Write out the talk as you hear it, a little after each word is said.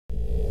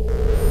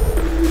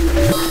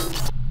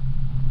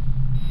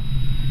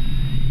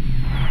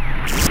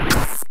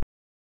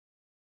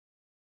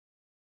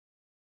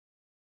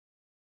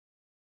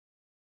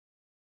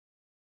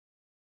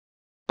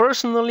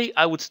Personally,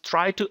 I would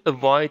try to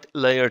avoid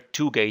layer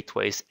 2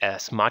 gateways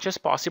as much as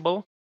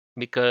possible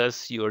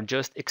because you're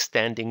just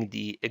extending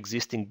the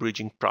existing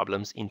bridging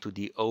problems into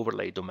the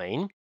overlay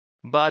domain.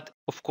 But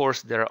of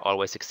course, there are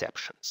always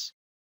exceptions.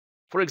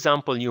 For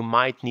example, you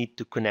might need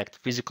to connect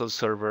physical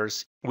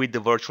servers with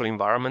the virtual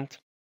environment.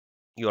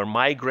 You are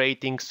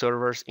migrating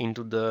servers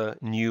into the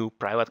new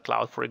private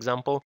cloud, for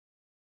example,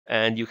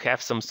 and you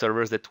have some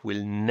servers that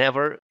will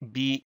never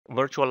be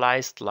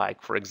virtualized,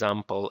 like, for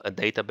example, a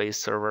database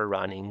server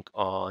running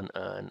on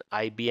an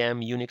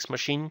IBM Unix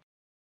machine.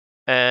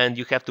 And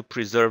you have to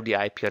preserve the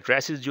IP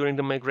addresses during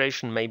the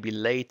migration. Maybe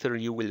later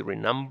you will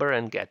renumber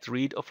and get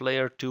rid of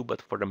layer 2,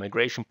 but for the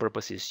migration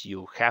purposes,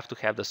 you have to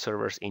have the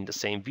servers in the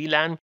same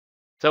VLAN.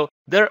 So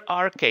there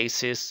are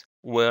cases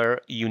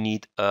where you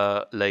need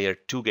a layer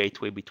 2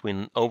 gateway between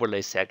an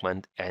overlay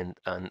segment and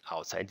an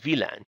outside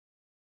VLAN.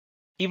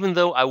 Even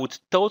though I would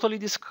totally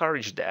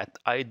discourage that,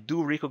 I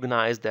do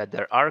recognize that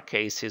there are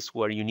cases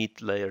where you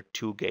need layer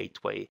 2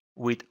 gateway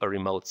with a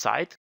remote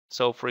site.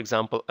 So for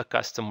example, a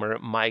customer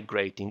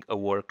migrating a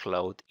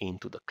workload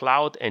into the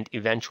cloud, and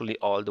eventually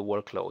all the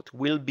workload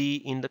will be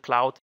in the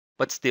cloud,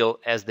 but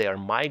still as they are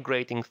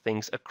migrating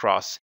things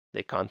across,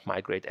 they can't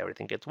migrate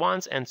everything at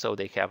once, and so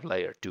they have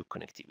layer 2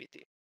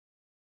 connectivity.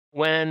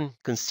 When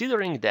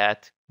considering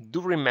that, do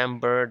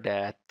remember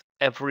that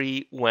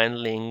every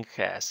WAN link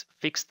has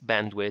fixed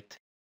bandwidth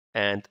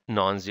and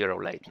non-zero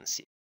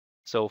latency.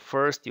 So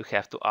first you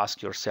have to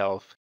ask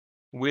yourself,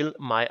 will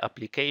my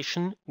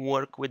application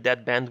work with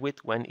that bandwidth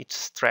when it's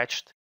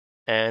stretched?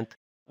 And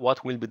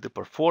what will be the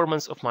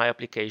performance of my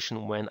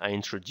application when I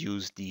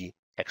introduce the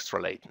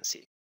extra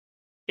latency?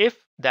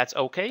 If that's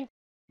okay,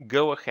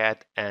 go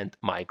ahead and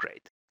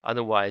migrate.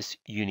 Otherwise,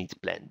 you need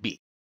plan B.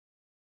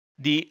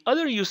 The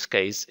other use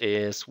case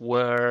is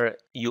where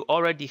you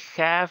already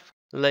have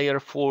layer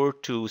 4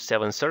 to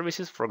 7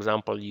 services. For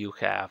example, you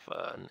have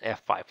an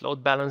F5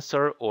 load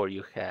balancer or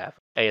you have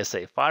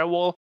ASA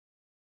firewall.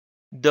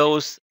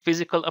 Those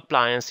physical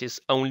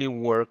appliances only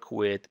work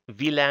with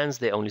VLANs.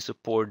 They only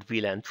support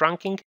VLAN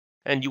trunking.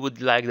 And you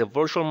would like the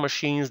virtual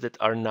machines that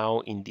are now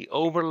in the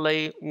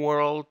overlay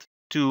world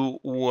to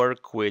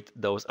work with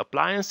those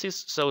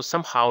appliances. So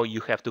somehow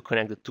you have to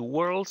connect the two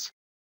worlds.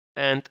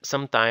 And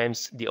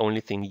sometimes the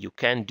only thing you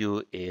can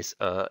do is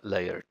a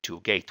layer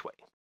 2 gateway.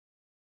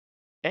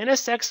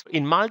 NSX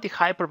in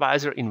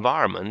multi-hypervisor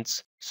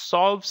environments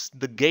solves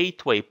the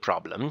gateway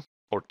problem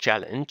or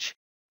challenge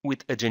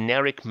with a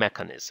generic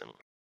mechanism.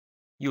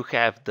 You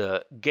have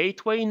the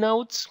gateway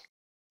nodes,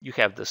 you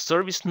have the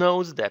service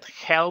nodes that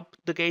help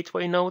the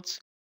gateway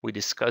nodes. We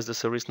discussed the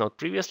service node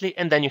previously,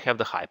 and then you have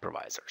the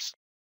hypervisors.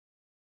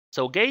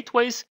 So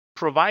gateways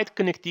provide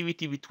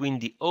connectivity between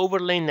the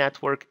overlay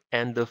network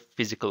and the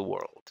physical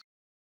world.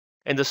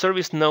 And the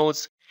service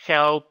nodes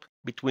help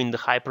between the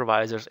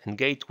hypervisors and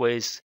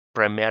gateways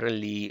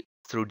primarily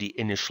through the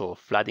initial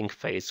flooding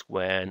phase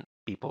when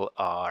people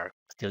are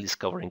still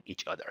discovering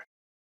each other.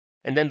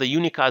 And then the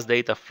unicast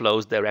data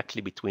flows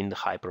directly between the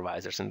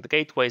hypervisors and the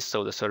gateways,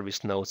 so the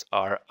service nodes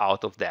are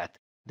out of that.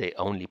 They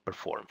only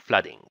perform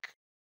flooding.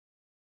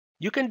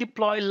 You can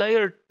deploy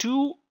layer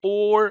 2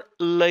 or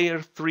layer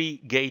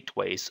 3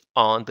 gateways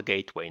on the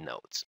gateway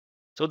nodes.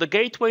 So the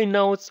gateway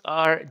nodes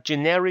are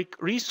generic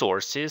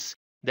resources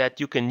that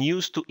you can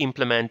use to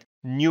implement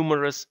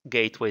numerous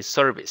gateway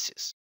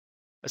services.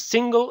 A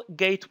single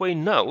gateway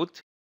node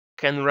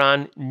can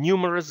run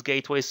numerous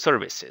gateway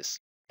services,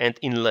 and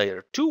in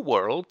layer 2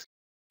 world,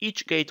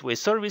 each gateway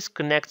service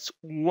connects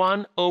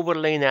one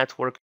overlay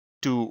network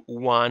to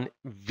one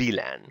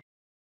VLAN.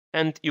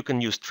 And you can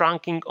use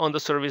trunking on the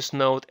service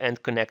node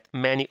and connect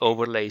many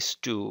overlays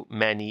to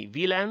many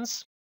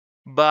VLANs.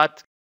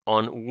 But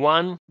on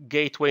one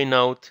gateway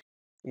node,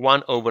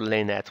 one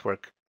overlay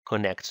network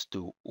connects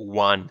to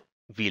one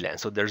VLAN.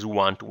 So there's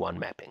one-to-one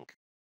mapping.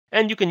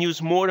 And you can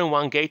use more than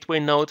one gateway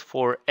node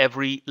for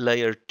every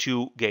layer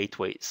 2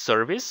 gateway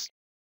service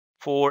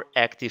for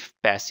active,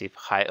 passive,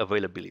 high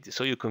availability.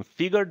 So you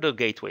configure the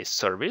gateway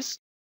service,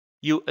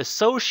 you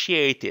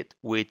associate it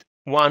with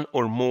one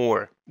or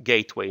more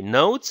gateway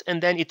nodes,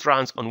 and then it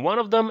runs on one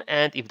of them,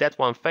 and if that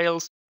one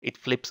fails, it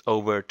flips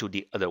over to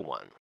the other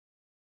one.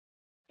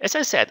 As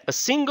I said, a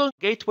single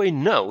gateway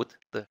node,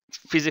 the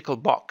physical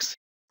box,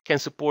 can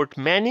support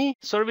many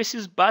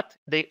services, but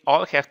they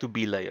all have to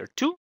be layer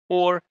 2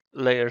 or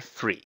layer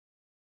 3.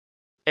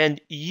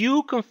 And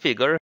you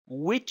configure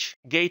which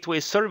gateway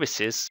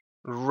services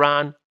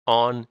run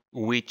on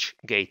which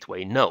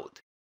gateway node.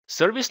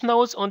 Service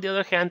nodes, on the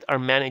other hand, are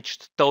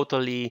managed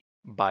totally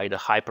by the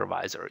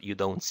hypervisor. You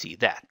don't see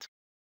that.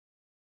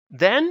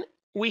 Then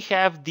we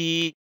have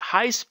the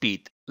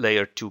high-speed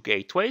layer 2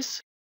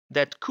 gateways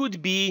that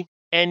could be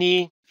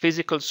any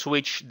physical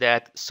switch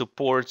that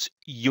supports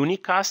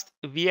unicast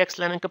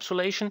VXLAN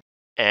encapsulation.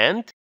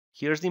 And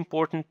here's the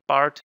important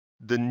part,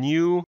 the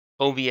new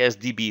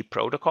OVS-DB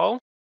protocol.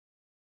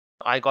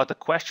 I got a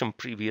question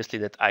previously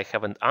that I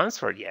haven't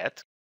answered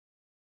yet.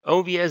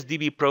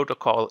 OVS-DB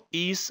protocol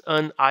is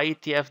an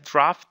IETF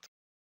draft.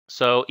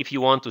 So if you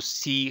want to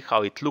see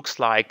how it looks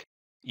like,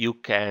 you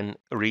can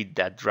read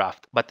that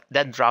draft. But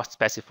that draft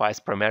specifies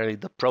primarily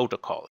the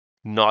protocol,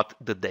 not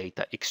the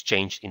data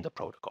exchanged in the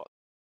protocol.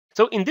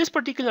 So in this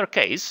particular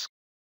case,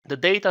 the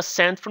data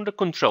sent from the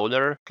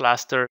controller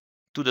cluster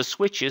to the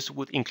switches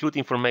would include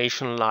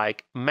information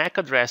like MAC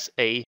address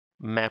A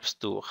maps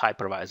to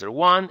hypervisor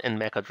 1 and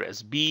MAC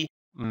address B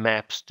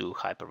maps to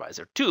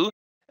hypervisor 2.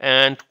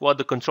 And what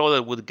the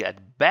controller would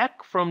get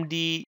back from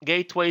the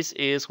gateways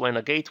is when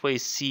a gateway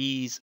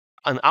sees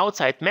an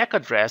outside MAC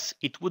address,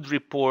 it would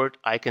report,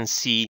 I can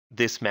see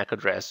this MAC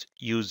address,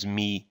 use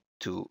me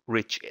to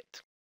reach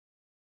it.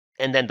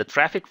 And then the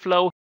traffic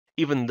flow,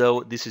 even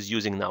though this is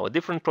using now a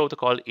different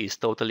protocol, is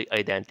totally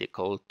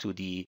identical to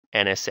the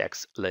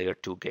NSX Layer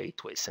 2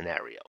 gateway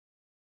scenario.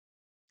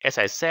 As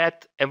I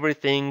said,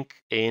 everything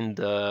in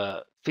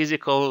the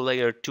physical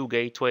Layer 2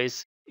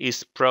 gateways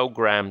is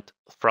programmed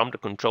from the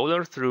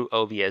controller through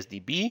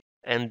OVSDB,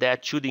 and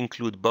that should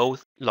include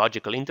both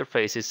logical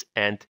interfaces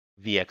and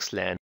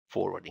VXLAN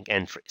forwarding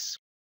entries.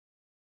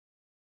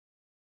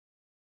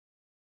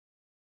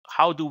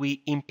 How do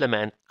we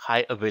implement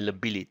high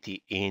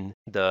availability in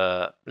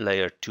the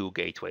Layer 2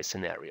 gateway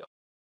scenario?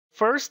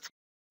 First,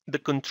 the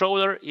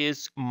controller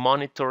is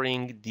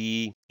monitoring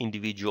the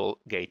individual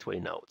gateway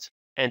nodes.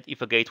 And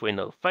if a gateway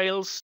node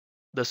fails,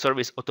 the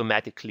service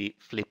automatically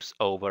flips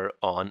over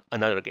on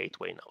another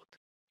gateway node.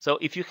 So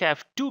if you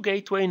have two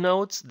gateway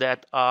nodes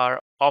that are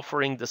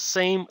offering the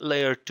same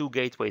Layer 2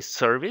 gateway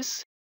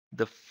service,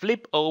 the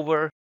flip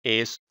over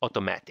is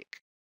automatic.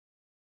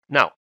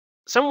 Now,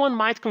 someone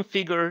might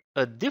configure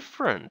a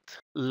different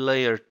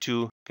Layer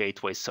 2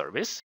 gateway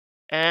service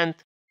and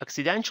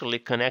accidentally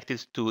connect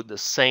it to the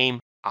same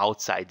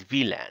outside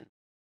VLAN.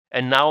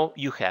 And now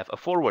you have a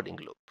forwarding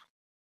loop.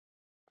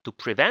 To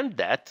prevent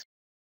that,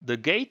 the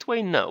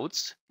gateway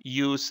nodes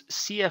use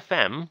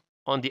CFM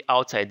on the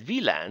outside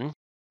VLAN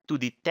to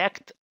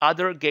detect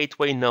other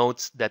gateway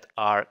nodes that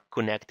are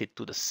connected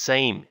to the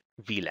same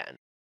VLAN.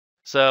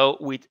 So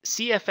with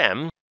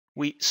CFM,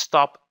 we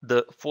stop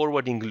the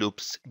forwarding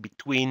loops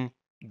between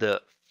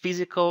the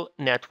physical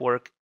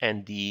network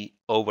and the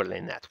overlay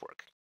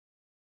network.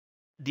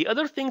 The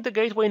other thing the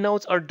gateway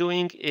nodes are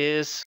doing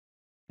is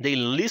they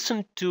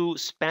listen to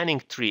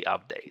spanning tree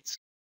updates.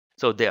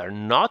 So they are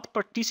not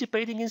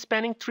participating in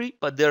spanning tree,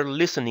 but they're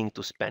listening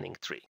to spanning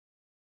tree.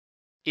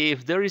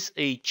 If there is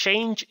a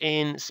change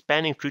in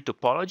spanning tree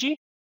topology,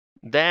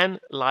 then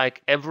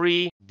like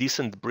every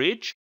decent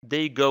bridge,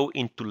 they go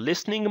into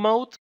listening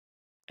mode.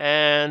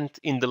 And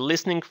in the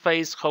listening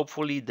phase,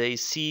 hopefully they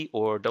see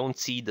or don't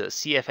see the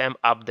CFM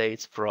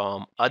updates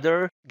from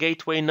other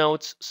gateway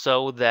nodes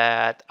so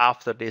that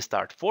after they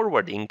start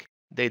forwarding,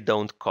 they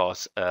don't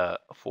cause a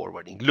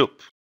forwarding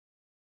loop.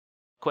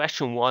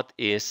 Question: what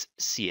is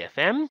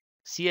CFM?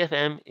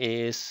 CFM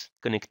is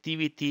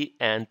connectivity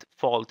and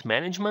fault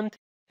management,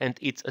 and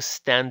it's a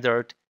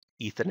standard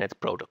Ethernet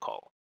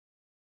protocol.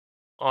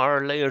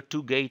 Are Layer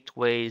 2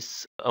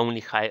 gateways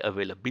only high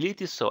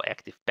availability, so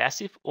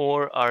active-passive,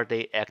 or are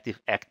they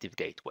active-active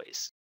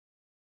gateways?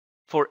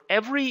 For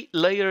every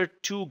Layer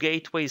 2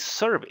 gateway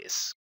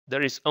service,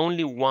 there is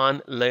only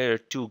one Layer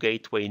 2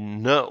 gateway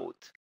node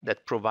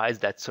that provides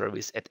that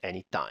service at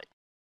any time.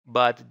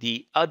 But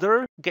the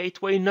other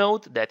gateway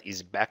node that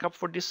is backup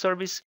for this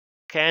service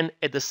can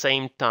at the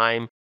same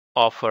time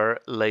offer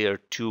Layer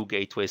 2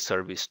 gateway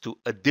service to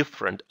a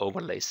different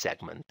overlay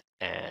segment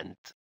and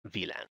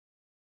VLAN.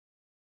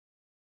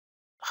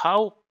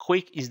 How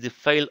quick is the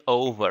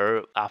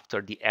failover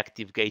after the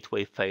active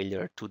gateway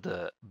failure to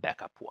the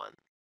backup one?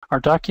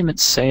 Our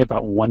documents say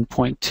about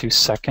 1.2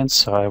 seconds,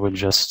 so I would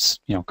just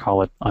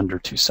call it under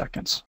 2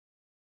 seconds.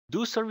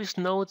 Do service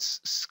nodes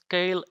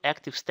scale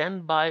active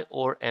standby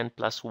or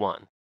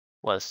N+1?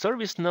 Well,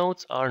 service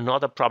nodes are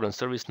not a problem.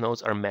 Service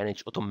nodes are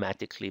managed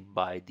automatically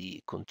by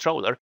the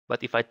controller.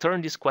 But if I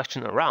turn this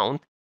question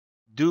around,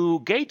 do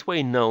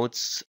gateway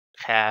nodes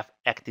have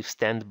active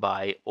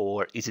standby,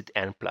 or is it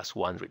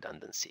N+1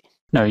 redundancy?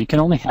 No, you can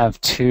only have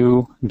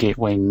 2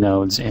 gateway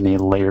nodes in a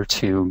Layer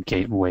 2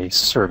 gateway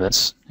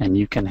service, and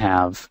you can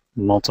have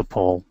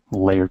multiple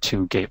Layer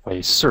 2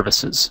 gateway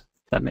services.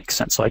 That makes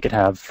sense. So I could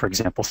have, for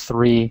example,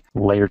 3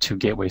 Layer 2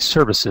 gateway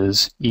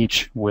services,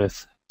 each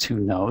with 2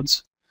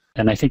 nodes.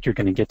 And I think you're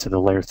going to get to the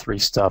Layer 3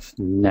 stuff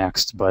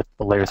next, but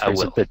the Layer 3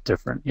 is a bit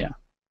different. Yeah,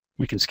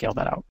 we can scale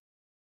that out.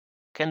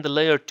 Can the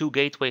Layer 2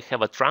 gateway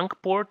have a trunk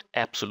port?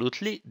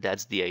 Absolutely,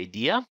 that's the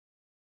idea.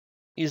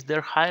 Is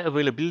there high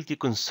availability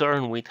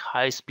concern with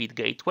high-speed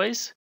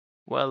gateways?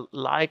 Well,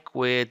 like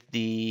with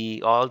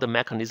all the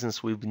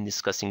mechanisms we've been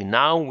discussing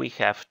now, we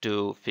have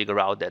to figure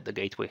out that the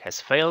gateway has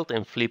failed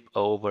and flip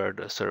over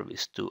the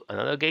service to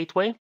another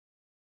gateway.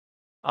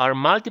 Are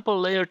multiple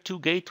Layer 2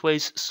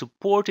 gateways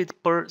supported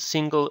per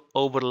single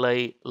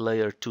overlay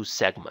Layer 2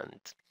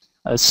 segment?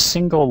 A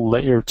single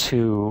Layer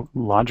 2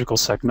 logical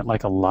segment,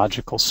 like a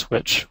logical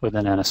switch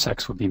within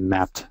NSX, would be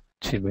mapped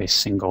to a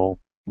single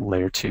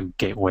Layer 2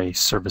 gateway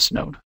service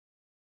node.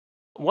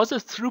 What's the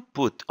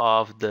throughput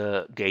of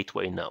the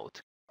gateway node?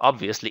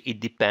 Obviously,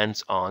 it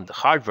depends on the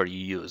hardware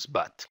you use,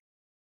 but...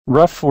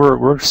 Rough,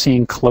 we're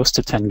seeing close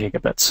to 10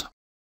 gigabits.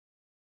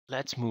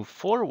 let's move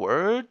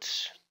forward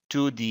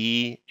to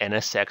the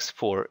NSX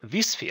for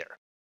vSphere.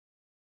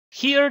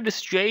 Here, the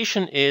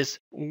situation is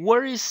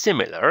very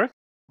similar,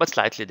 but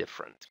slightly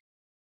different.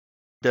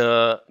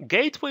 The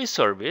gateway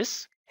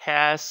service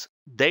has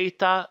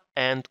data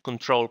and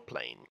control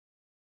plane.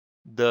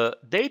 The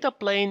data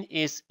plane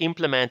is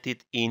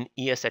implemented in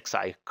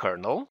ESXi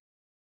kernel,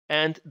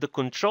 and the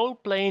control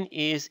plane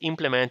is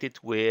implemented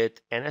with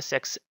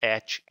NSX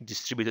Edge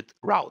distributed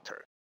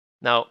router.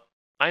 Now,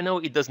 I know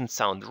it doesn't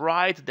sound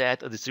right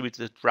that a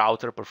distributed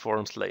router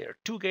performs layer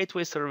 2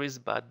 gateway service,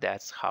 but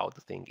that's how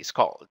the thing is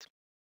called.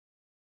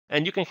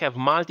 And you can have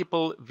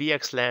multiple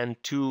VXLAN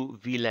 2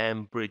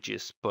 VLAN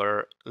bridges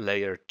per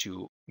layer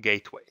 2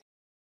 gateway.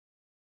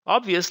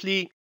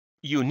 Obviously,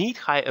 you need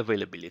high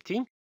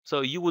availability,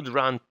 so you would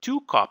run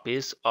 2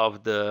 copies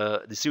of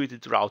the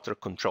distributed router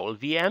control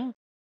VM,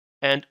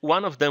 and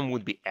one of them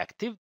would be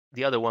active,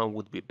 the other one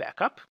would be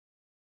backup.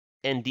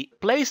 And the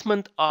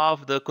placement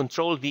of the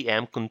control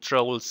VM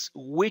controls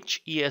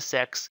which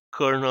ESX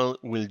kernel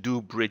will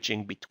do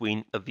bridging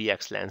between a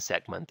VXLAN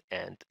segment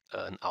and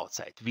an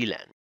outside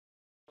VLAN.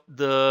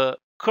 The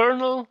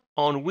kernel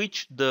on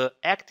which the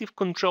active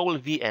control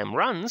VM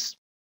runs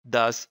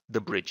does the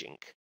bridging.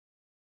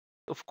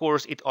 Of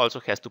course, it also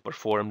has to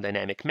perform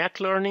dynamic MAC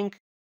learning,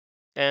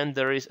 and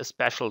there is a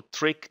special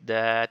trick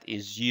that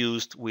is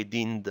used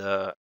within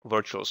the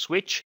virtual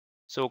switch,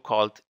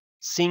 so-called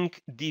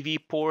sync DV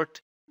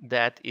port,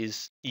 that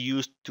is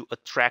used to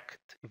attract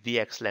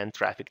VXLAN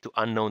traffic to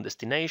unknown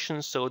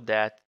destinations so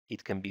that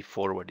it can be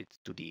forwarded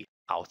to the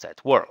outside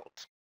world.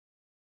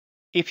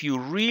 If you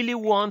really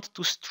want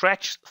to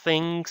stretch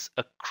things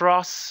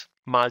across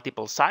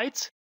multiple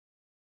sites,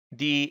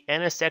 the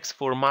NSX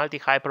for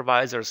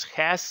multi-hypervisors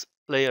has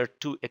layer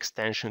 2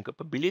 extension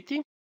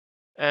capability.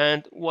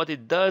 And what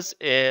it does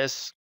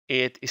is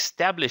it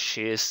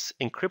establishes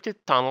encrypted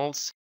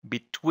tunnels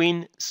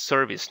between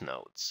service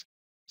nodes.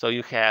 So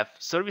you have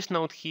service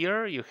node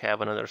here, you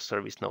have another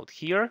service node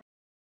here.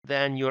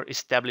 Then you're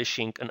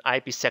establishing an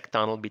IPsec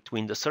tunnel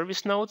between the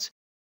service nodes.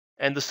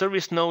 And the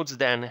service nodes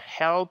then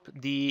help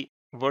the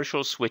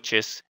virtual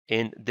switches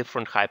in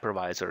different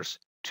hypervisors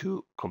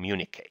to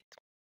communicate.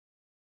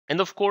 And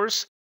of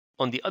course,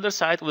 on the other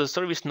side of the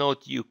service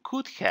node, you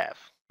could have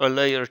a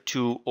layer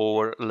 2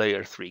 or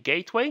layer 3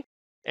 gateway.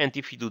 And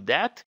if you do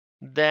that,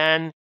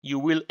 then you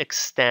will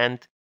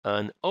extend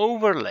an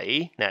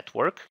overlay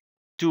network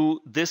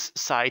to this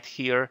site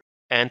here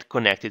and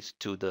connect it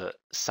to the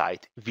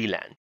site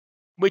VLAN,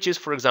 which is,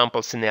 for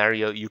example,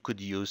 scenario you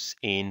could use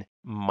in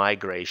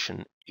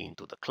migration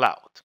into the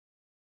cloud.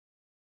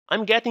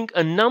 I'm getting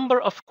a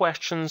number of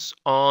questions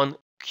on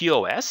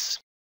QoS.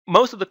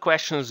 Most of the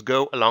questions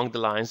go along the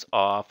lines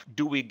of,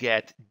 do we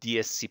get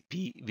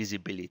DSCP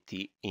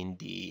visibility in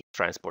the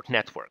transport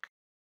network?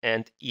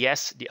 And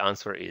yes, the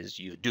answer is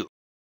you do.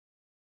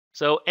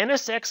 So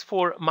NSX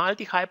for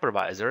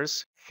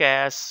multi-hypervisors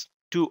has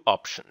 2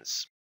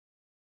 options.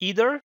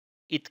 Either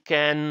it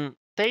can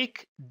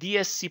take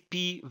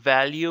DSCP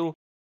value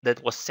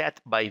that was set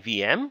by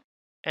VM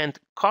and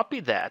copy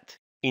that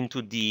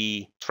into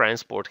the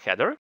transport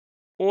header,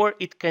 or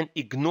it can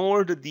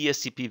ignore the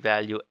DSCP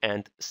value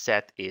and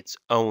set its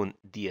own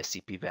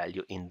DSCP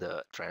value in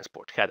the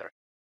transport header.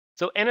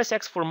 So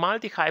NSX for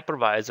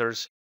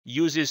multi-hypervisors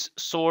uses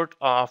sort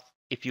of,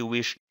 if you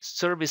wish,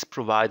 service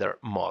provider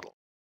model,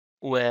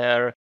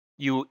 where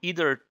you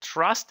either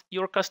trust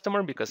your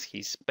customer because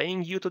he's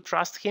paying you to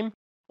trust him,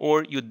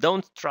 or you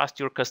don't trust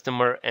your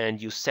customer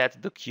and you set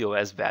the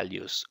QoS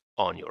values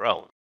on your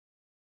own.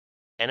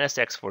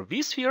 NSX for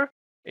vSphere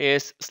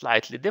is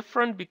slightly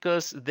different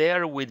because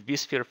there with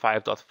vSphere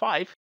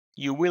 5.5,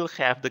 you will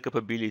have the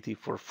capability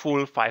for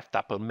full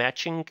 5-tuple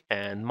matching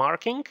and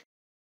marking.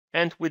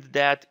 And with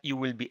that, you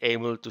will be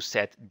able to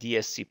set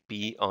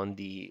DSCP on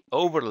the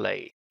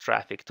overlay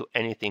traffic to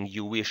anything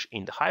you wish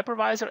in the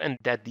hypervisor, and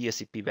that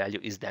DSCP value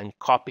is then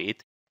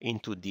copied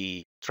into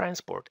the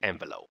transport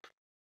envelope.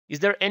 Is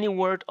there any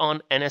word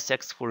on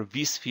NSX for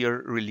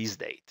vSphere release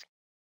date?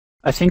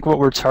 I think what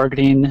we're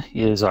targeting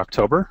is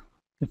October,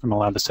 if I'm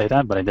allowed to say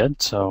that, but I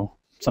did, so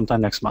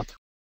sometime next month.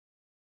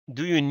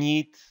 Do you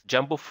need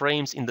jumbo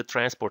frames in the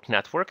transport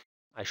network?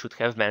 I should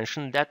have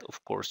mentioned that,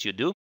 of course you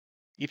do.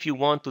 If you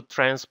want to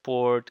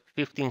transport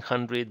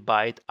 1500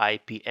 byte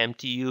IP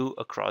MTU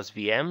across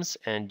VMs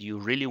and you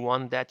really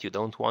want that, you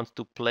don't want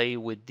to play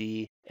with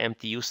the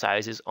MTU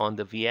sizes on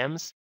the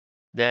VMs,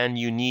 then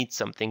you need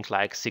something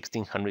like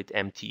 1600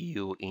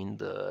 MTU in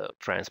the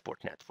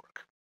transport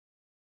network.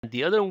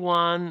 The other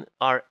one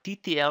are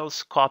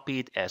TTLs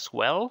copied as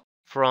well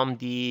from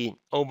the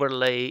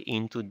overlay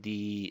into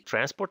the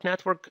transport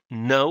network.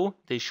 No,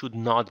 they should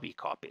not be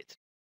copied,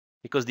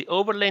 because the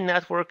overlay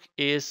network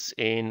is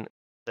in,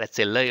 let's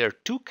say, layer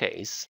 2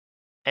 case,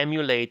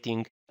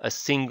 emulating a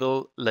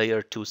single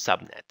layer 2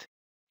 subnet.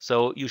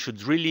 So you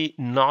should really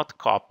not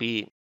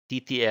copy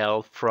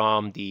TTL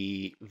from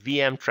the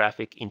VM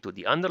traffic into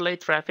the underlay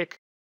traffic,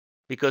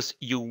 because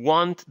you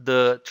want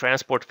the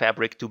transport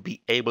fabric to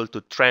be able to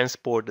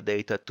transport the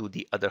data to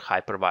the other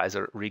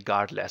hypervisor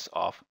regardless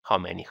of how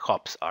many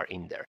hops are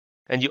in there.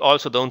 And you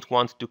also don't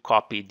want to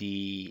copy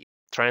the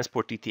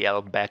transport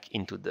TTL back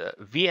into the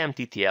VM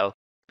TTL,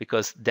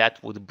 because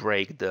that would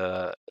break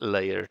the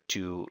layer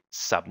 2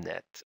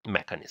 subnet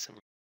mechanism.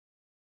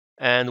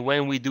 And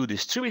when we do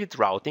distributed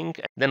routing,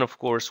 then of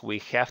course we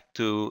have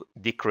to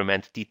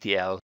decrement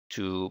TTL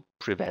to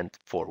prevent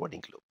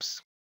forwarding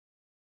loops.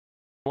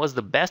 What's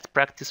the best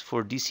practice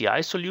for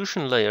DCI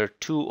solution, layer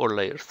 2 or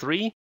layer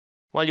 3?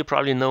 Well, you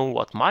probably know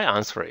what my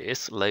answer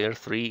is. Layer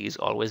 3 is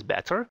always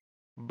better,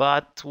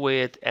 but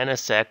with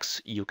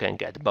NSX you can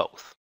get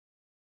both.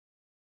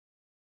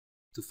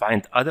 To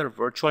find other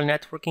virtual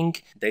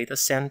networking, data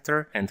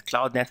center, and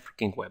cloud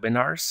networking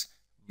webinars,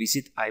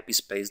 visit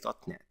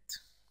ipspace.net.